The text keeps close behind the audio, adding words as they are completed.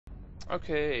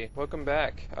Okay, welcome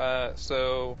back.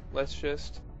 So let's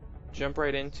just jump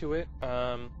right into it.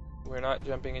 We're not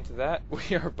jumping into that.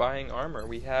 We are buying armor.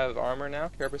 We have armor now.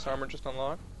 Carapace armor just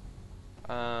unlocked.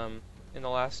 In the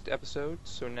last episode.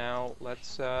 So now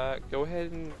let's go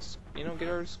ahead and get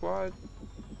our squad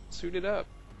suited up.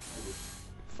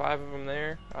 5 of them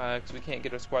there, because we can't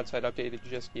get our squad side updated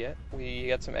just yet. We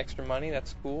got some extra money.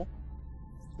 That's cool.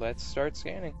 Let's start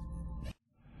scanning.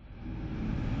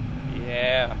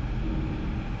 Yeah.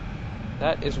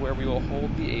 That is where we will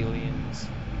hold the aliens.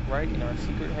 Right in our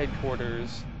secret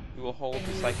headquarters, we will hold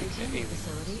the psychic aliens.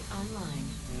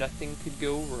 Nothing could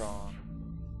go wrong.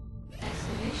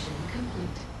 Excavation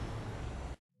complete.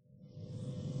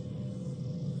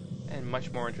 And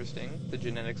much more interesting, the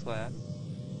genetics lab.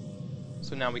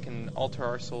 So now we can alter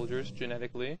our soldiers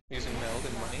genetically using meld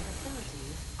and money.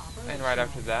 And right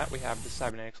after that, we have the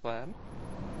cybernetics lab.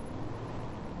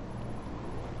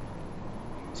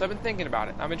 So I've been thinking about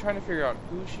it. I've been trying to figure out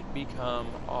who should become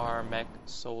our mech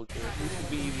soldier. Who should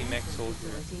be the mech soldier?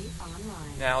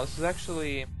 Now, this is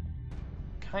actually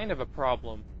kind of a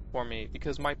problem for me,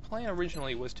 because my plan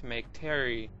originally was to make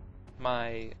Terry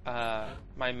my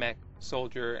my mech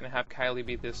soldier and have Kylie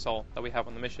be the assault that we have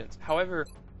on the missions. However,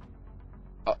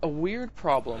 a weird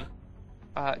problem,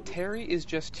 Terry is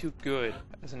just too good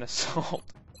as an assault.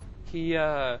 He,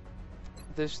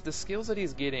 the skills that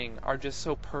he's getting are just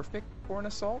so perfect for an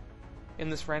assault in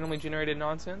this randomly generated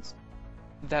nonsense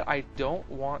that I don't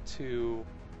want to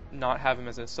not have him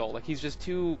as an assault. Like, he's just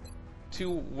too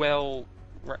well,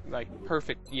 like,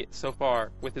 perfect so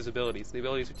far with his abilities. The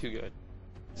abilities are too good.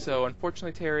 So,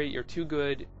 unfortunately, Terry, you're too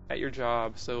good at your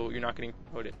job, so you're not getting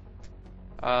promoted.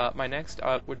 My next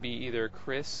up would be either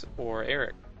Chris or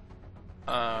Eric,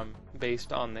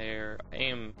 based on their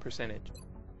aim percentage.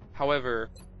 However,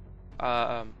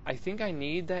 I think I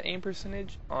need that aim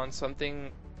percentage on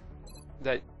something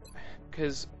that,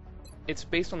 because it's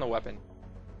based on the weapon,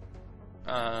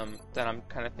 that I'm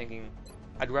kind of thinking,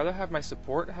 I'd rather have my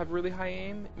support have really high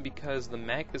aim, because the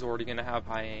mech is already going to have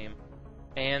high aim,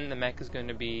 and the mech is going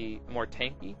to be more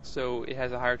tanky, so it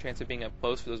has a higher chance of being up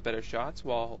close for those better shots,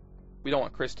 while we don't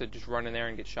want Chris to just run in there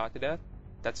and get shot to death.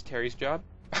 That's Terry's job.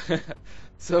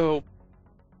 So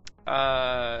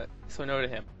no to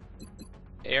him.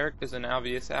 Eric is an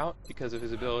obvious out because of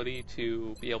his ability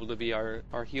to be able to be our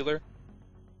healer,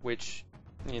 which,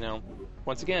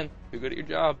 once again, you're good at your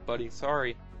job, buddy.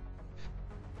 Sorry.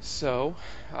 So,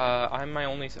 I'm the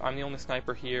only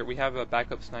sniper here. We have a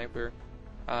backup sniper,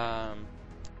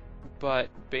 but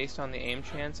based on the aim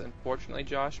chance, unfortunately,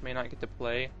 Josh may not get to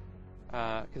play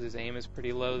because his aim is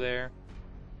pretty low there.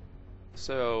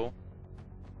 So,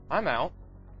 I'm out.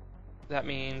 That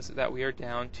means that we are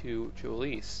down to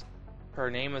Julisse. Her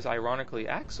name is ironically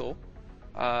Axel,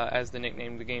 as the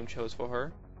nickname the game chose for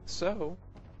her. So,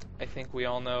 I think we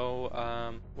all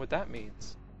know what that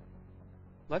means.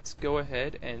 Let's go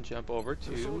ahead and jump over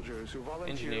to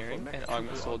engineering and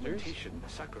augment soldiers.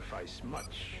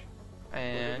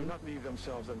 And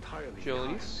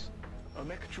Julisse.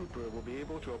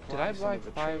 Did I buy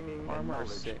 5 armor or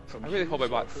 6? I really hope I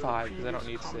bought 5 because I don't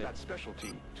need 6.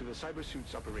 Specialty to the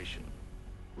cybersuit's operation.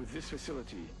 With this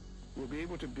facility, we'll be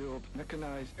able to build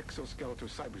mechanized exoskeletal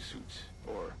cybersuits,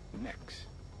 or mechs,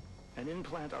 and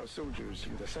implant our soldiers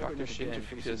with the cybernetic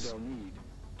interfaces they'll need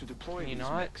to deploy these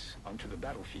mechs onto the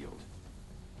battlefield.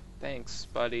 Thanks,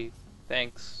 buddy.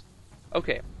 Thanks.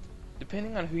 Okay.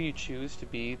 Depending on who you choose to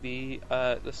be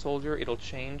the soldier, it'll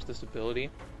change this ability.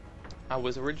 I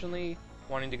was originally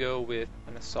wanting to go with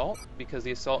an assault because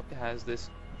the assault has this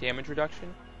damage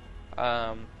reduction.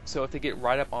 So if they get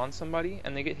right up on somebody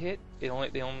and they get hit, it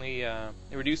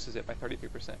reduces it by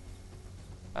 33%.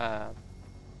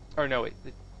 Or no, wait,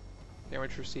 the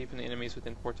damage received from the enemies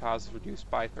within 4 tiles is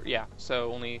reduced by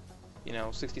so only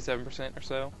 67% or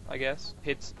so, I guess,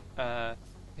 hits the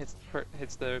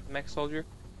mech soldier.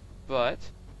 But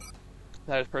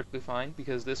that is perfectly fine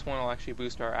because this one will actually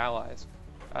boost our allies.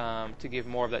 To give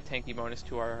more of that tanky bonus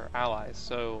to our allies,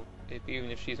 so even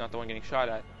if she's not the one getting shot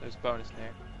at, there's a bonus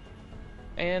there.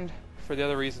 And for the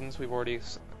other reasons we've already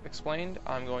explained,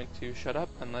 I'm going to shut up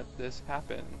and let this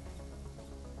happen.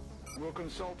 We'll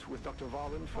consult with Dr.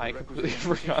 Valen for I completely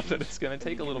forgot that it's going to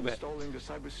take a little bit. Installing the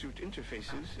cybersuit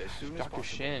interfaces as soon as Dr. possible.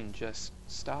 Shin, just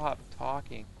stop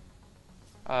talking.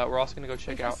 We're also going to go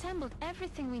check We've out... assembled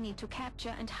everything we need to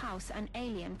capture and house an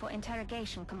alien for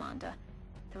interrogation, Commander.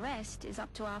 The rest is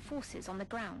up to our forces on the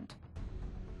ground.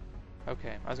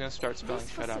 Okay, I was gonna start spelling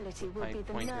This shut up facility with will my be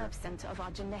the pointer. nerve center of our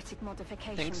genetic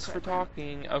modification Thanks for program.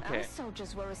 talking. Okay. Our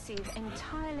soldiers will receive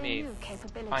entirely Me. new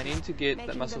capabilities. I need to get that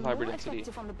making muscle them fiber more density.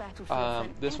 effective on the battlefield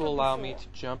than This will ever allow before. me to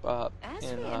jump up As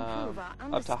in we improve our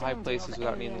up to high understanding places of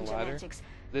without needing alien the ladder. genetics,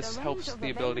 This the helps range of the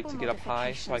ability available to get up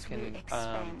high, so I modifications can will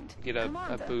expand. get a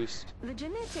Commander, boost the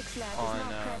genetics lab on is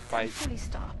now prepped by and fully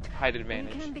stocked. height We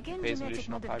advantage. can begin Pays an genetic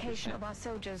additional modification 5%. of our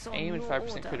soldiers on Aim and your 5%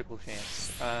 order. critical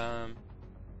chance.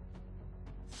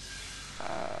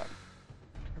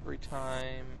 Recovery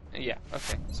time. Yeah,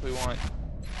 okay. So we want to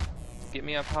get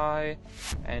me up high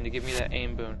and to give me that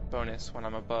aim bonus when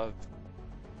I'm above.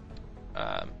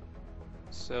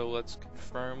 So let's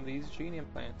confirm these gene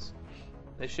implants.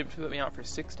 They should put me out for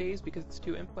 6 days because it's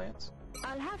 2 implants.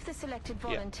 I'll have the selected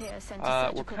volunteers sent to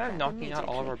We're surgical kind of camp knocking out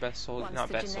all of our immediately. best soldiers, Once not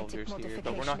the best genetic soldiers here,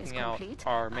 but we're modification is knocking out complete,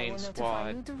 our I main will notify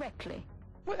squad. you directly.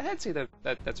 Well, I'd say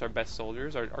that's our best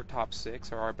soldiers. Our top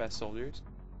 6 are our best soldiers.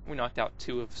 We knocked out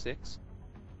 2 of 6.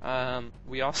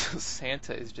 We also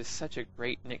Santa is just such a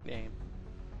great nickname.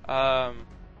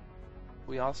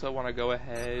 We also want to go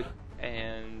ahead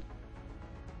and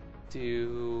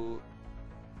do.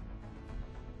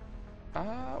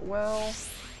 Well,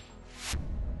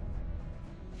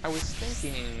 I was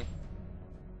thinking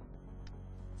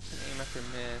aim after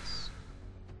miss,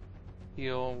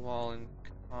 heal while in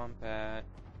combat,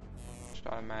 just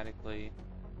automatically.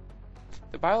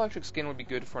 The bioelectric skin would be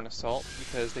good for an assault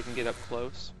because they can get up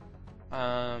close.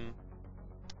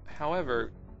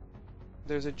 However,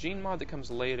 there's a gene mod that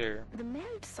comes later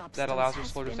that allows our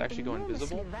soldiers to actually go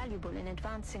invisible. I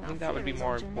think that would be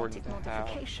more important to have.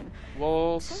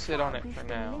 We'll sit on it for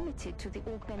now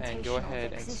and go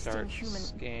ahead and start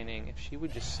scanning. If she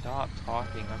would just stop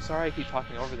talking. I'm sorry I keep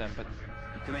talking over them, but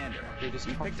Commander, they just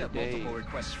we talk picked for up days. multiple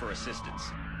requests for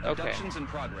assistance. Okay. Abductions in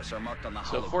progress are marked on the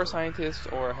So hologram. 4 scientists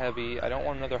or heavy. I don't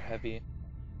want another heavy.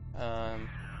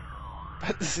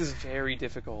 But this is very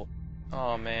difficult.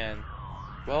 Oh man.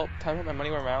 Well, time to put my money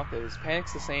where my mouth is.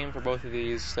 Panic's the same for both of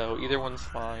these, so either one's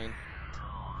fine.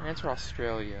 France or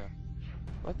Australia?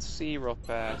 Let's see real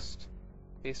fast.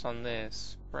 Based on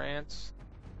this. France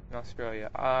and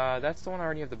Australia. That's the one I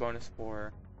already have the bonus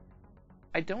for.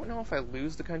 I don't know if I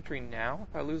lose the country now,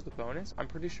 if I lose the bonus. I'm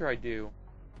pretty sure I do.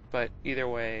 But either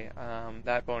way,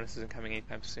 that bonus isn't coming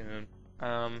anytime soon.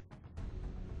 So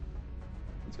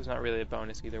it's not really a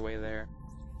bonus either way there.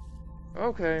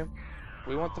 Okay.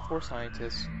 We want the 4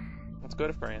 scientists. Let's go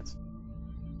to France.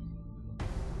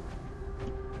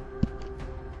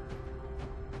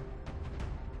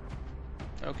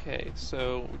 Okay,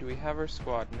 so do we have our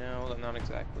squad? No, not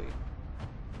exactly.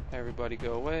 Everybody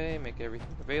go away, make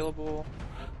everything available.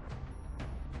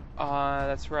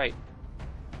 That's right.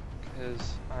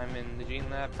 Because I'm in the gene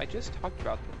lab. I just talked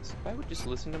about this. If I would just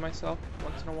listen to myself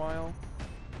once in a while,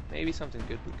 maybe something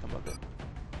good would come of it.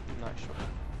 I'm not sure.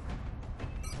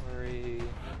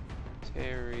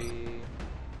 Terry,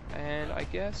 and I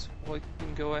guess we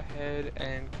can go ahead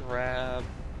and grab,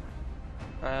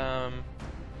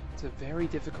 it's a very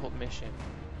difficult mission,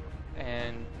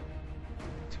 and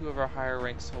 2 of our higher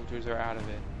ranked soldiers are out of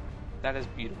it. That is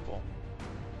beautiful.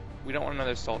 We don't want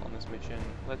another assault on this mission.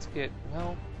 Let's get,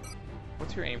 well,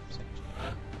 what's your aim percentage?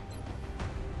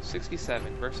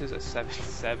 67 versus a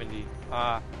 770.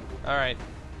 Alright.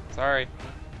 Sorry.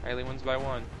 Riley wins by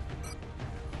 1.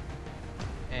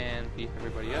 And beef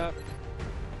everybody up.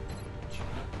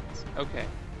 Okay.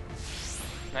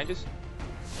 Can I just...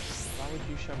 Why would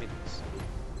you show me this?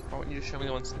 Why wouldn't you just show me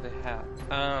the ones that they have?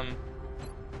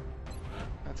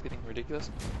 That's getting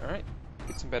ridiculous. Alright.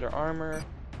 Get some better armor.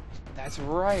 That's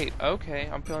right! Okay,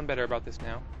 I'm feeling better about this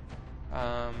now.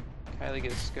 Kylie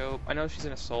get a scope. I know she's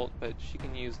an assault, but she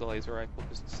can use the laser rifle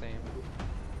just the same.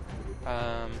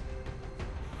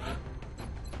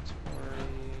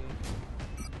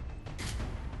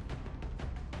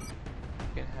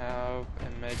 Can have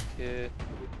a med kit.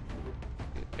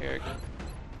 Get Eric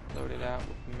loaded out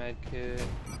with a med kit.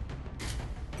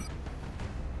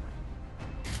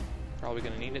 Probably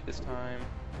gonna need it this time.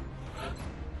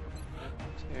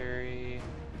 Terry,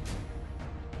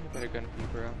 you better gun for you,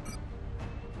 bro.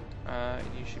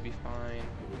 You should be fine.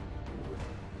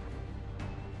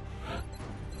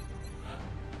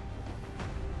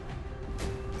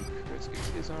 Chris gets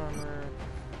his armor.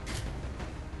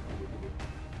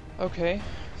 Okay,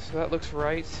 so that looks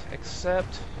right,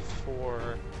 except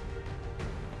for...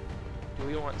 Do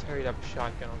we want Terry to have a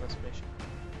shotgun on this mission?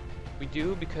 We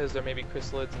do, because there may be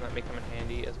chrysalids and that may come in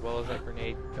handy, as well as that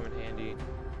grenade can come in handy.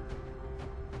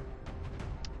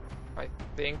 I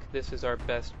think this is our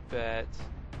best bet.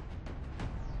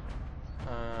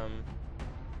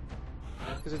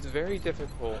 Because it's very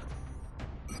difficult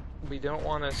we don't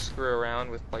want to screw around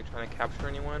with like trying to capture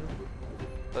anyone.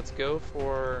 Let's go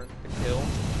for the kill,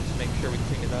 just make sure we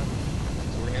clean it up.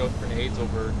 So we're gonna go with grenades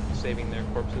over saving their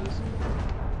corpses.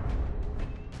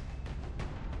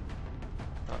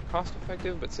 Not cost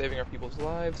effective, but saving our people's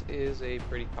lives is a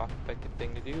pretty cost effective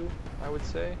thing to do, I would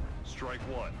say. Strike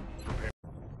one. Prepare.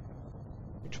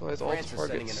 Neutralize all France is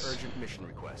sending an targets. urgent mission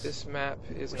request. This map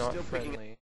is We're not still picking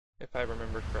friendly, if I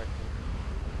remember correctly.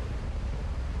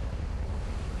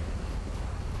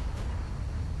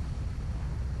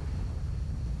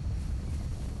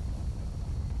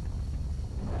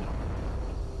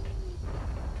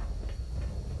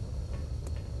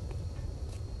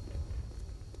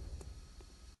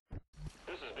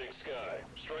 This is Big Sky.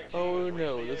 Strike Oh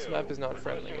no, this map is not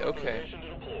friendly. Okay. to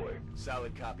deploy.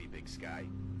 Solid copy, Big Sky.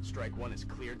 Strike one is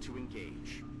cleared to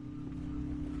engage.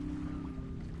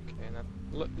 Okay, now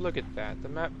look at that. The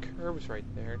map curves right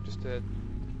there.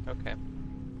 Okay.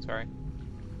 Sorry.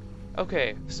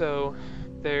 Okay, so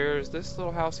there's this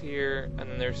little house here, and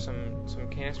then there's some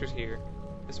canisters here.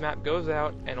 This map goes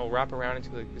out and will wrap around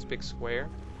into like this big square.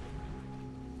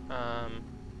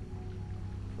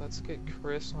 Let's get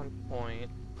Chris on point.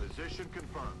 Position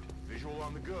confirmed. Visual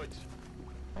on the goods.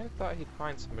 I thought he'd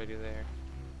find somebody there.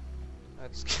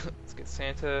 Let's get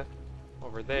Santa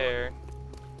over there.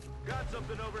 Got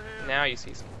something over here. Now you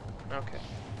see someone. Okay.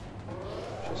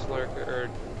 Just lurkers?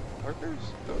 Is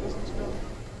that what this thing's called?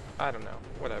 I don't know.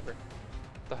 Whatever.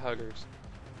 The huggers.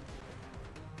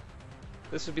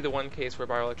 This would be the one case where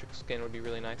bioelectric skin would be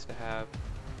really nice to have.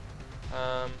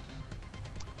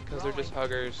 Because they're just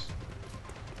huggers.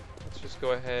 Let's just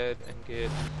go ahead and get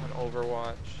an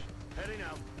Overwatch. Heading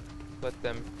out. Let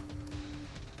them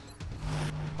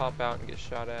pop out and get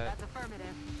shot at. That's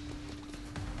affirmative.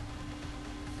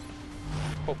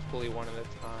 Hopefully one at a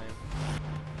time.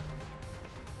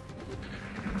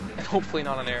 And hopefully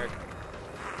not on Eric.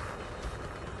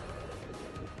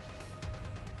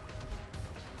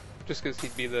 Just because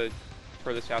he'd be the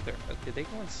furthest out there. But did they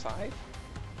go inside?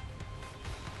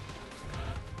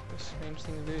 What a strange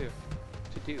thing to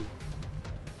do.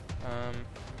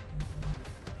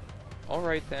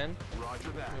 Alright then. Roger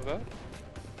that. Move up.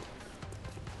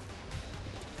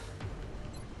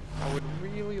 I would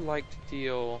really like to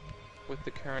deal with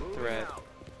the current Moving threat out.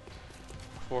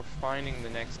 before finding the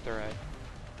next threat.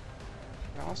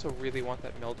 I also really want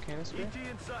that meld canister. ET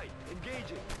in sight.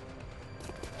 Engaging.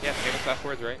 Yeah, famous last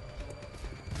words, right?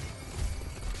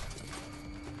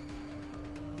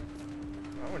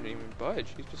 I wouldn't even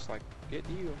budge. He's just like, get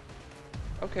you.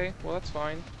 Okay, well that's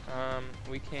fine.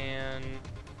 We can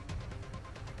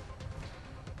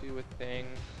do a thing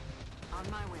On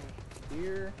my way.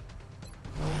 here.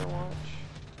 Overwatch.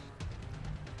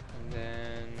 And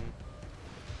then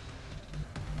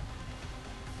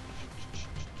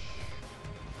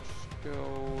just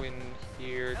go in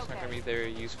here. It's not gonna be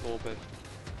very useful, but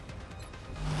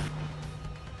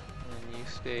and you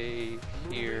stay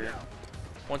here.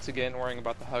 Once again, worrying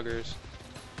about the huggers.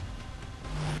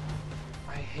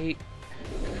 I hate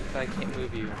that I can't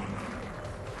move you.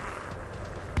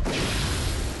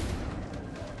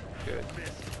 Good.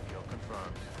 Kill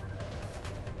confirmed.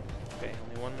 Okay,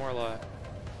 only one more left.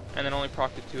 And then only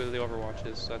procted 2 of the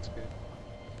Overwatches, so that's good.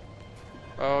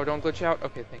 Oh, don't glitch out?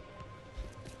 Okay, thank you.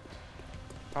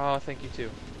 Oh, thank you too,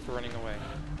 for running away.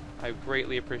 I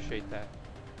greatly appreciate that.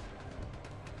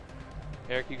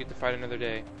 Eric, you get to fight another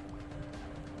day.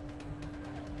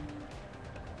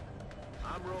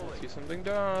 I'm rolling. Let's do something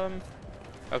dumb.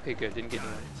 Okay, good, didn't get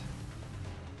anyone.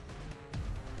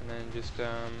 And then just,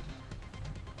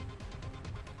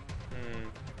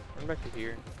 run back to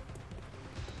here.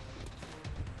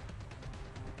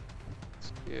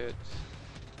 Let's get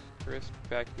Chris to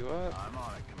back you up. I'm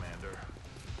on it, Commander.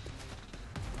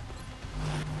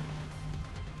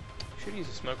 Should use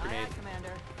a smoke Aye, grenade. aye,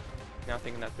 Commander. Now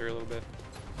thinking that through a little bit.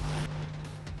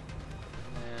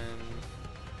 And then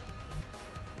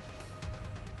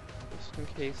just in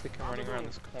case they come running around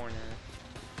this corner.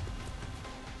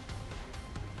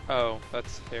 Oh,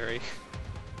 that's scary.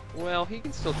 Well, he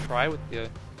can still try with the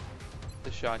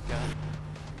shotgun.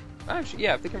 Actually,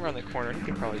 yeah, if they come around the corner, he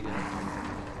can probably get it.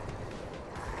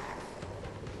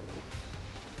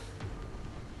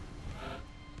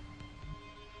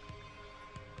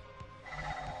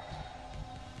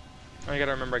 I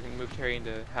gotta remember I can move Terry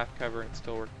into half cover and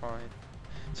still work fine.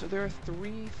 So there are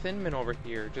 3 thin men over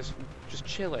here, just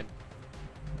chilling.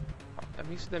 I'm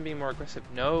used to them being more aggressive.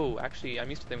 No, actually, I'm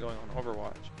used to them going on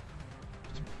Overwatch.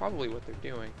 Which is probably what they're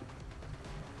doing.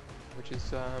 Which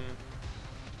is, a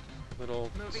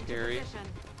little Moving scary. to position.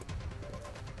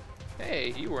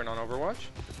 Hey, you weren't on Overwatch.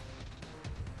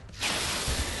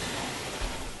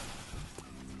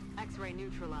 Ally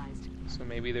neutralized. So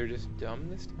maybe they're just dumb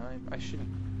this time? I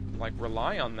shouldn't, like,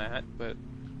 rely on that, but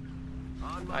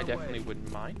I definitely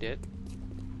wouldn't mind it.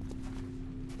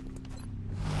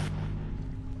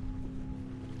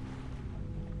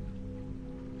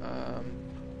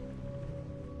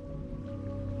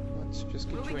 Let's just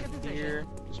get you in here,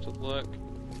 just to look.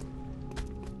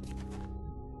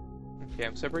 Okay,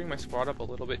 I'm separating my squad up a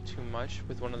little bit too much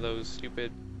with one of those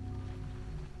stupid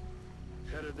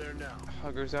Headed there now.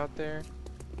 huggers out there.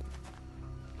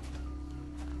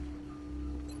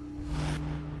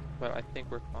 But I think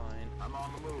we're fine. I'm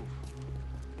on the move.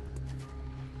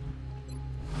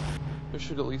 There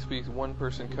should at least be one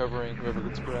person covering whoever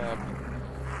gets grabbed.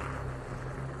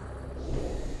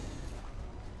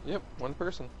 Yep, one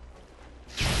person.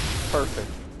 Perfect.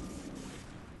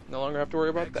 No longer have to worry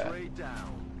about that. X-ray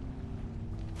down.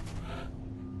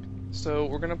 So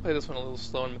we're gonna play this one a little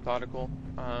slow and methodical.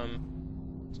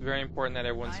 It's very important that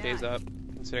everyone stays up,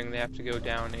 considering they have to go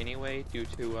down anyway due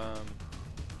to going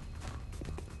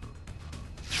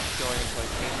into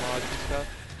like game mods and stuff.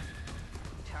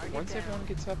 Once everyone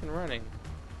gets up and running,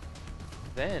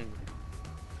 then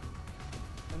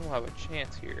we'll have a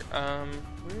chance here.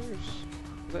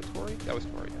 Was that Tori? That was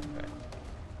Tori, okay.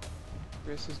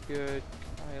 Chris is good,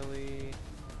 Kylie,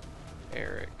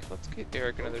 Eric. Let's get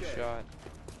Eric another shot.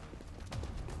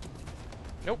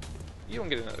 Nope, you don't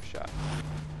get another shot.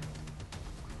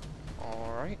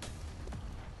 Alright.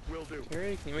 Will do.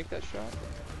 Terry, can you make that shot?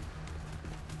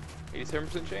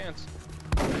 87% chance.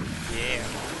 Yeah.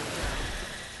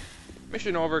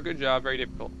 Mission over, good job, very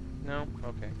difficult. No?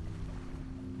 Okay.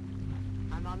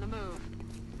 I'm on the move.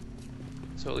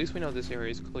 So at least we know this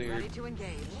area is cleared. Ready to engage.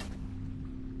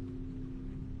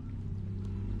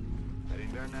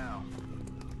 Heading there now.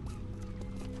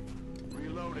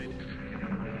 Reloaded.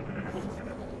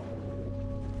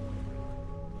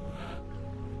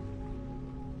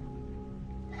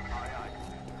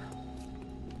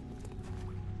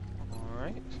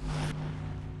 Alright.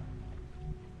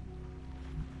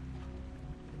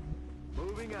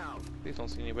 Moving out. Please don't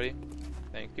see anybody.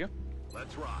 Thank you.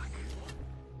 Let's rock.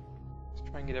 Let's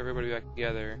try and get everybody back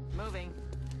together Moving.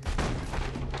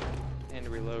 and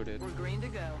reloaded. We're green to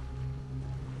go.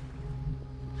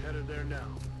 Headed there now.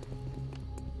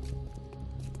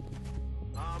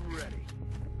 I'm ready.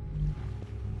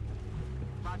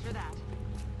 Roger that.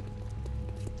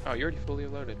 Oh, you're already fully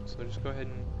loaded, so just go ahead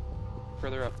and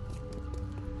further up.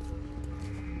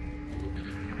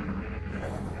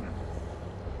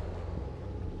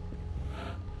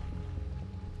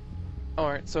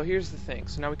 Alright, so here's the thing.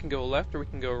 So now we can go left or we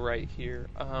can go right here.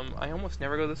 I almost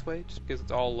never go this way just because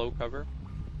it's all low cover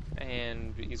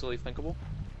and easily flankable.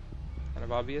 Kind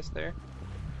of obvious there.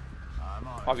 I'm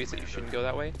on. Obvious that you shouldn't go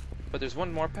that way. But there's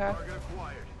one more path. Target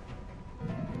acquired.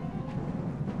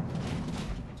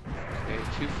 Okay,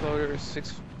 2 floaters,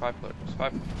 5 floaters.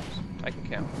 5 floaters. I can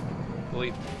count.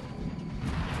 Believe me.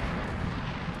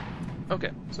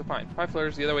 Okay, so fine. 5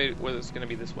 floaters. The other way was going to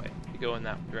be this way. You go in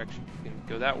that direction. You can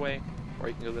go that way, or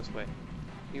you can go this way.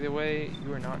 Either way,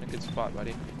 you are not in a good spot,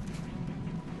 buddy.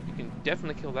 You can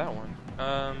definitely kill that one. What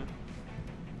are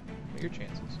your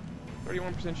chances?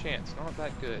 31% chance. Not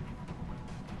that good.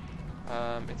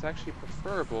 It's actually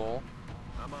preferable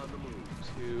I'm on the move.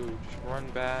 to just run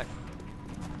back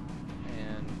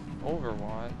and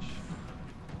overwatch.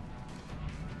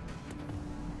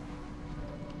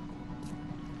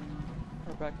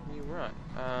 How back can you run?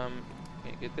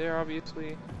 Can't get there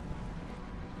obviously,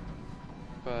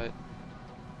 but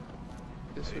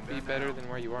this would be better than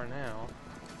where you are now.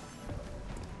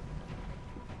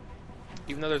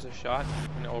 Even though there's a shot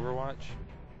in Overwatch.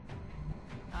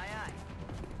 Aye, aye.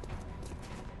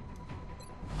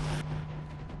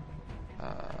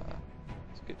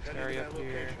 Let's get Terry up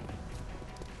here.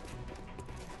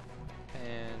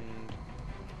 And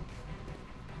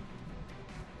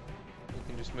you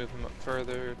can just move him up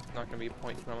further. It's not going to be a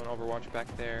point to put him on Overwatch back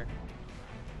there.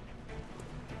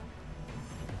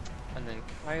 And then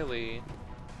Kylie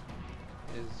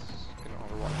is going to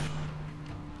Overwatch.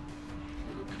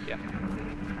 Yeah.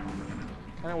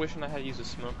 Kind of wishing I had used a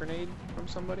smoke grenade from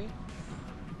somebody,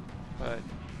 but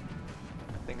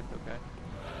I think it's okay.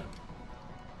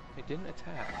 They didn't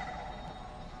attack.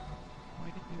 Why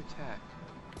didn't you attack?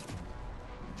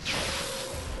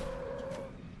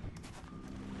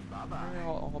 Why are they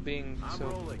all being I'm so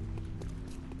rolling.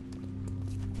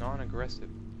 non-aggressive?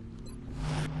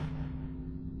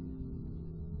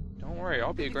 Don't worry,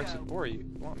 I'll be aggressive for you if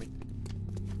you want me to.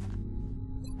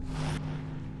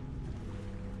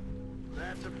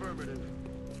 That's affirmative.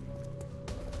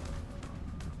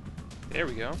 There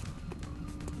we go.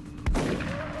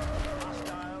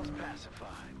 Hostiles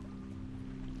pacified.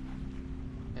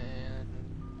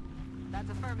 That's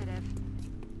affirmative.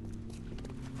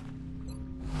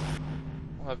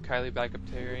 We'll have Kylie back up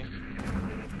Terry.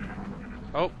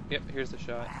 Oh, yep, here's the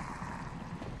shot.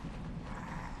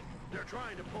 They're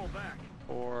trying to pull back.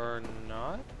 Or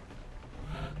not?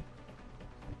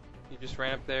 You just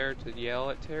ran up there to yell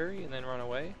at Terry and then run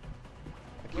away?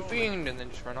 Like you fiend, and then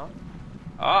just run off?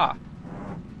 Ah!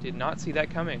 Did not see that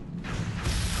coming.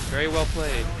 Very well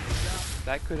played.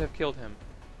 That could have killed him.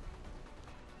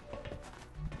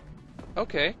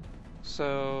 Okay,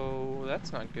 so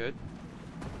that's not good.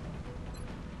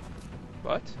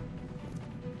 But?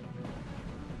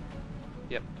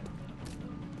 Yep.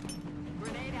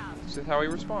 Grenade out. This is how we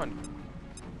respond.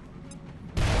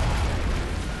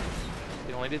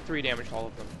 It only did 3 damage, all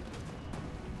of them.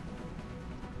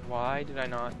 Why did I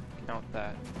not count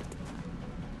that?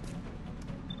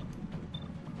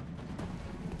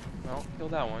 Well, kill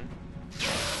that one.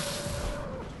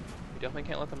 We definitely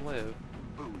can't let them live.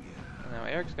 Booyah. And now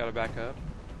Eric's got to back up.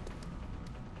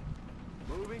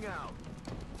 Moving out.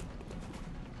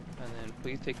 And then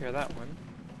please take care of that one.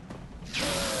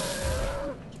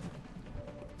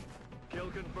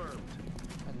 Kill confirmed.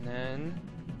 And then...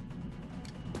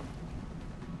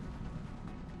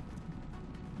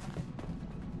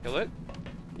 kill it?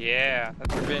 Yeah,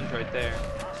 that's revenge right there.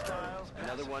 Hostiles.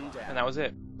 Another one down. And that was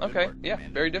it. Good Okay, work, yeah,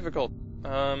 Commander. very difficult.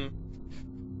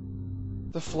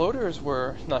 The floaters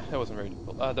were... no, that wasn't very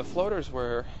difficult. The floaters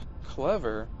were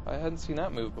clever. I hadn't seen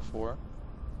that move before.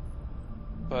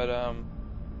 But,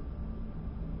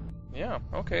 yeah,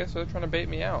 okay, so they're trying to bait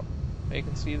me out. You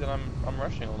can see that I'm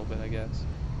rushing a little bit, I guess.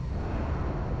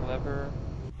 Clever.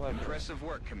 Impressive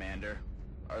work, Commander.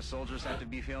 Our soldiers have to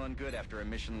be feeling good after a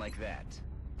mission like that.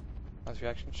 As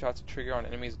reaction shots trigger on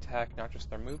enemies' attack, not just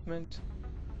their movement.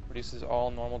 Reduces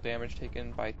all normal damage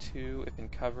taken by 2 if in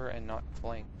cover and not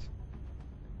flanked.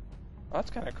 Well, that's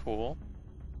kind of cool.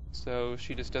 So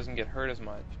she just doesn't get hurt as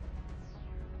much.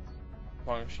 As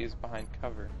long as she's behind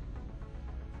cover.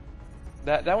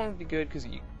 That one would be good because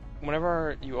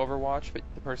whenever you overwatch but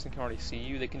the person can already see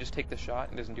you, they can just take the shot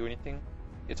and it doesn't do anything.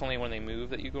 It's only when they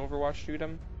move that you go overwatch shoot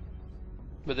them.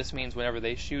 But this means whenever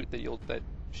they shoot that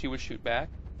she would shoot back.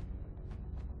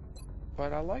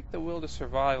 But I like the will to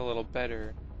survive a little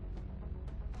better.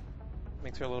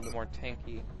 Makes her a little bit more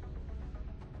tanky.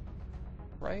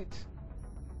 Right?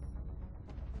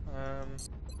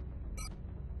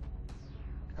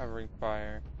 Covering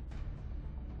fire.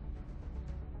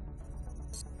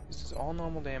 This is all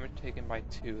normal damage taken by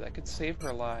 2. That could save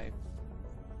her life.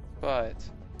 But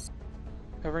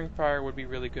covering fire would be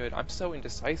really good. I'm so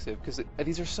indecisive because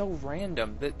these are so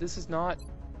random. That this is not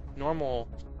normal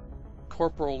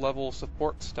corporal level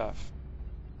support stuff.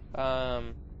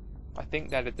 I think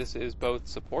that this is both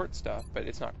support stuff, but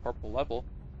it's not corporal level.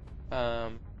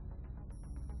 Now,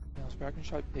 sparking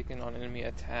shot taken on enemy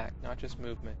attack, not just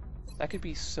movement. That could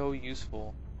be so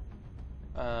useful.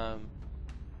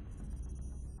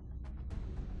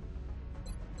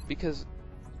 Because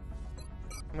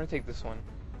I'm gonna take this one.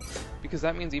 Because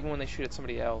that means even when they shoot at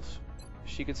somebody else,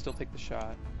 she could still take the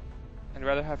shot. I'd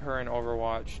rather have her in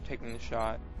Overwatch taking the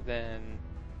shot than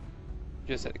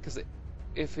just because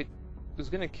if it was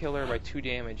gonna kill her by 2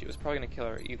 damage, it was probably gonna kill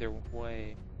her either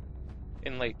way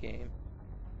in late game.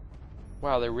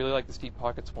 Wow, they really like this deep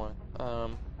pockets one.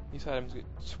 These items get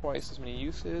twice as many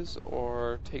uses,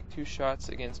 or take 2 shots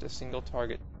against a single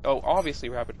target. Oh, obviously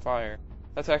rapid fire.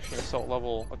 That's actually an assault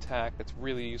level attack that's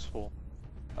really useful.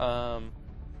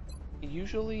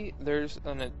 Usually there's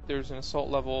an assault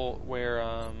level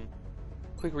where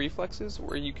quick reflexes,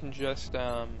 where you can just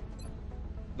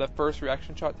the first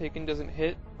reaction shot taken doesn't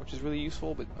hit, which is really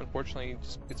useful, but unfortunately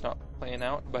it's not playing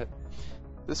out. But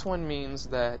this one means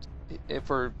that if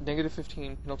for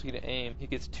 -15 penalty to aim, he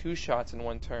gets 2 shots in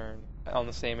 1 turn on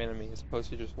the same enemy as opposed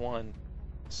to just 1.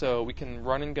 So we can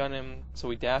run and gun him, so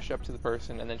we dash up to the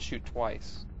person and then shoot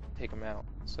twice, take him out.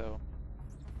 So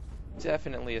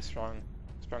definitely a strong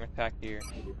attack here.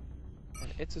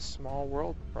 And it's a small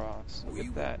world cross. Look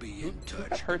at that. Who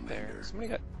got hurt there? Somebody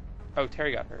got... oh,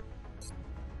 Terry got hurt.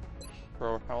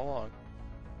 For how long?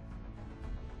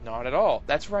 Not at all.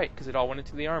 That's right, because it all went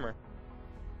into the armor.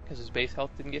 Because his base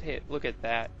health didn't get hit. Look at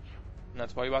that. And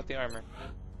that's why he bought the armor.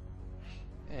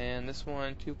 And this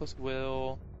one, 2+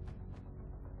 will.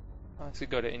 This could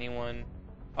go to anyone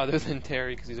other than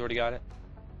Terry, because he's already got it.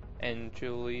 And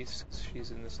Julie,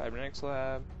 she's in the cybernetics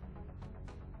lab.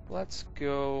 Let's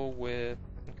go with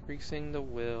increasing the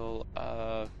will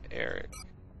of Eric.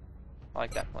 I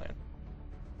like that plan.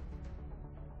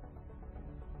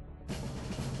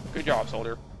 Good job,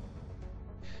 soldier.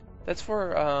 That's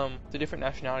for the different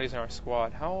nationalities in our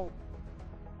squad. How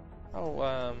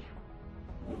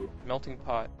Melting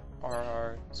Pot are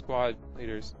our squad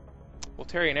leaders. Well,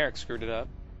 Terry and Eric screwed it up.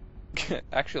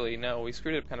 Actually, no, we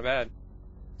screwed it up kind of bad.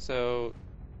 So,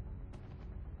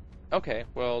 okay,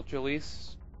 well,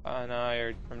 Jaleese and I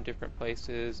are from different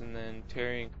places, and then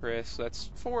Terry and Chris, so that's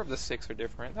 4 of the 6 are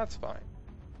different. That's fine.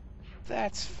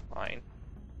 That's fine.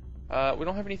 We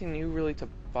don't have anything new really to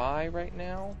buy right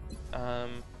now.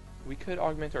 We could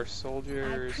augment our I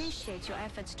soldiers. appreciate your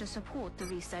efforts to support the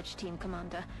research team,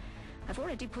 Commander. I've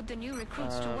already put the new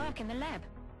recruits to work in the lab.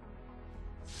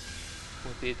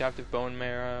 With the adaptive bone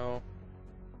marrow,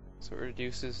 so it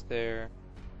reduces their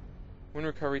when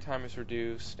recovery time is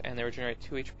reduced, and they regenerate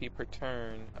 2 HP per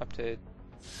turn, up to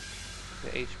the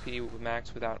HP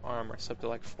max without armor, so up to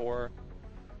like 4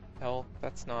 health.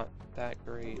 That's not that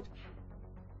great.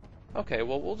 Okay,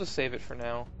 well, we'll just save it for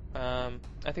now.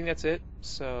 I think that's it,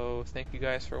 so thank you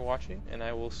guys for watching, and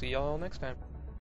I will see y'all next time.